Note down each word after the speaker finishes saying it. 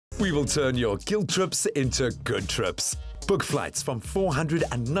We will turn your guilt trips into good trips. Book flights from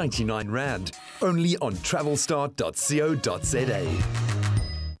 499 Rand, only on travelstart.co.za.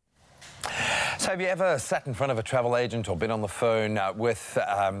 So have you ever sat in front of a travel agent or been on the phone with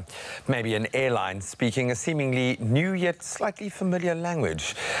maybe an airline speaking a seemingly new yet slightly familiar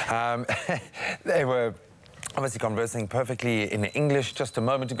language? They were obviously conversing perfectly in English just a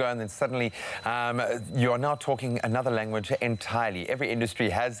moment ago, and then suddenly you are now talking another language entirely. Every industry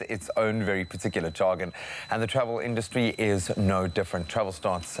has its own very particular jargon, and the travel industry is no different.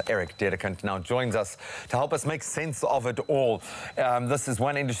 Travelstart's Erik Dedekind now joins us to help us make sense of it all. This is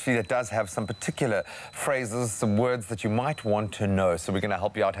one industry that does have some particular phrases, some words that you might want to know. So we're going to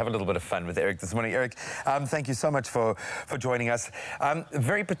help you out, have a little bit of fun with Erik this morning. Erik, thank you so much for joining us.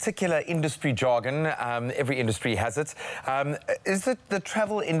 Very particular industry jargon. Every industry has it. Is it the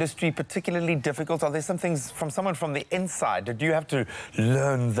travel industry particularly difficult? Are there some things from someone from the inside? Did you have to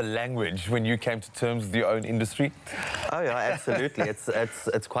learn the language when you came to terms with your own industry? Oh yeah, absolutely.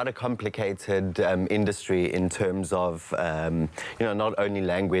 It's quite a complicated industry in terms of you know, not only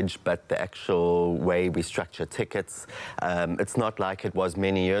language but the actual way we structure tickets. It's not like it was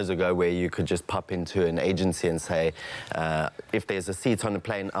many years ago where you could just pop into an agency and say, if there's a seat on a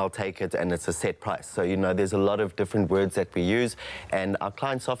plane, I'll take it, and it's a set price. So you know, there's a lot of different words that we use, and our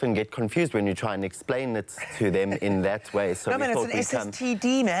clients often get confused when you try and explain it to them in that way. So no, man, it's an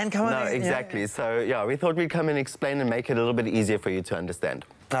SSTD, man. Come on. No, exactly. Yeah. So yeah, we thought we'd come and explain and make it a little bit easier for you to understand.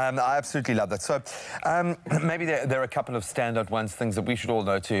 I absolutely love that. So maybe there are a couple of standout ones, things that we should all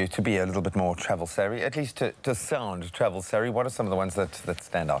know to be a little bit more travel savvy, at least to sound travel savvy. What are some of the ones that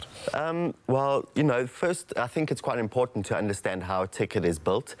stand out? Well, you know, first, I think it's quite important to understand how a ticket is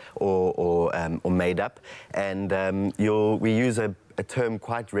built or made up. And we use a term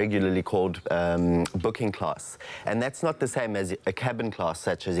quite regularly called booking class, and that's not the same as a cabin class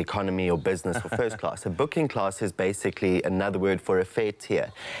such as economy or business or first class. A booking class is basically another word for a fare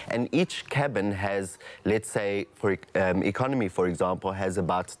tier, and each cabin has, let's say for economy for example, has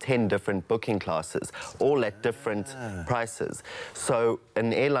about 10 different booking classes, all at different prices. So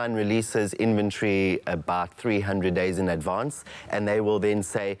an airline releases inventory about 300 days in advance, and they will then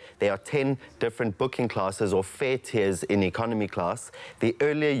say there are 10 different booking classes or fare tiers in economy class. The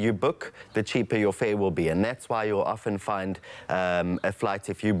earlier you book, the cheaper your fare will be, and that's why you'll often find a flight,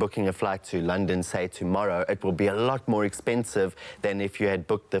 if you're booking a flight to London, say tomorrow, it will be a lot more expensive than if you had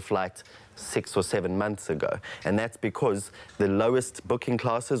booked the flight 6 or 7 months ago. And that's because the lowest booking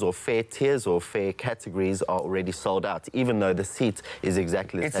classes or fare tiers or fare categories are already sold out, even though the seat is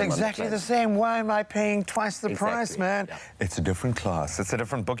exactly the same. It's exactly the same. Why am I paying twice the price, man? Yeah. It's a different class. It's a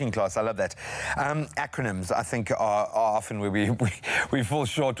different booking class. I love that. Acronyms, I think, are often where we fall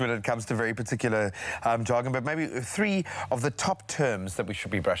short when it comes to very particular jargon, but maybe 3 of the top terms that we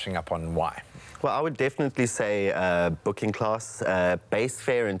should be brushing up on. Why? Well, I would definitely say booking class. Base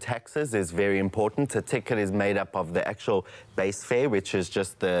fare and taxes is very important. A ticket is made up of the actual base fare, which is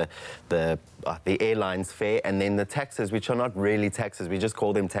just the airline's fare, and then the taxes, which are not really taxes, we just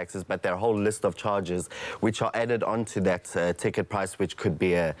call them taxes, but they're a whole list of charges which are added onto that ticket price, which could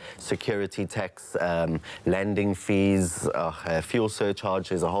be a security tax, landing fees, fuel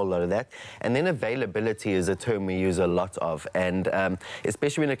surcharges, a whole lot of that. And then availability is a term we use a lot of, and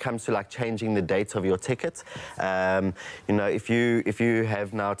especially when it comes to like changing the date of your ticket. You know, if you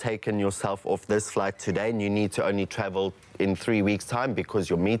have now taken yourself off this flight today and you need to only travel in 3 weeks' time because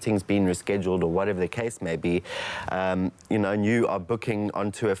your meeting's been rescheduled or whatever the case may be, you know, and you are booking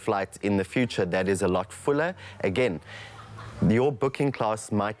onto a flight in the future that is a lot fuller, again, your booking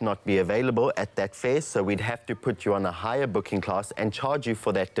class might not be available at that fare, so we'd have to put you on a higher booking class and charge you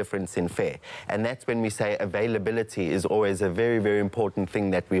for that difference in fare. And that's when we say availability is always a very, very important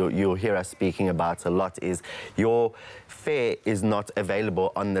thing that you'll hear us speaking about a lot, is your fare is not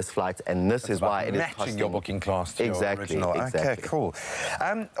available on this flight, and this is why it is costing. Matching your booking class to your original. Exactly. Okay, cool.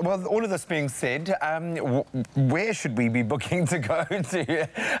 Well, all of this being said, where should we be booking to go to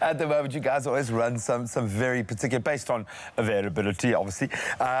at the moment? You guys always run some very particular, based on availability, obviously.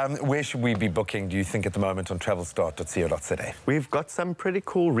 Where should we be booking, do you think, at the moment on travelstart.co.za? We've got some pretty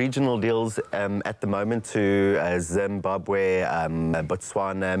cool regional deals at the moment to Zimbabwe,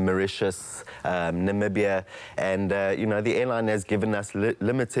 Botswana, Mauritius, Namibia, and you know, the airline has given us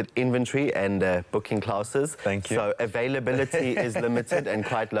limited inventory and booking classes. Thank you. So availability is limited and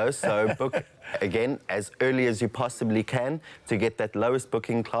quite low, so book Again, as early as you possibly can to get that lowest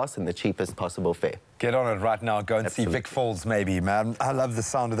booking class and the cheapest possible fare. Get on it right now. Go and Absolutely. see Vic Falls, maybe, man. I love the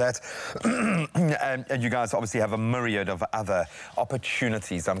sound of that. and you guys obviously have a myriad of other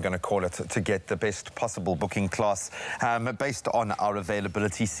opportunities, I'm going to call it, to get the best possible booking class based on our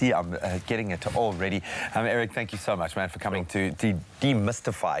availability. See, I'm getting it already. Erik, thank you so much, man, for coming to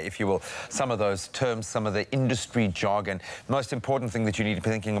demystify, if you will, some of those terms, some of the industry jargon. Most important thing that you need to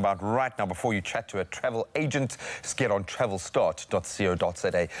be thinking about right now before you chat to a travel agent is get on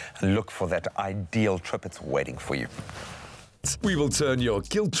travelstart.co.za and look for that ideal trip. It's waiting for you. We will turn your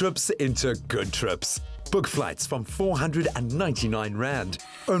guilt trips into good trips. Book flights from 499 Rand,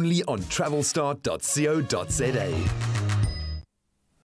 only on travelstart.co.za.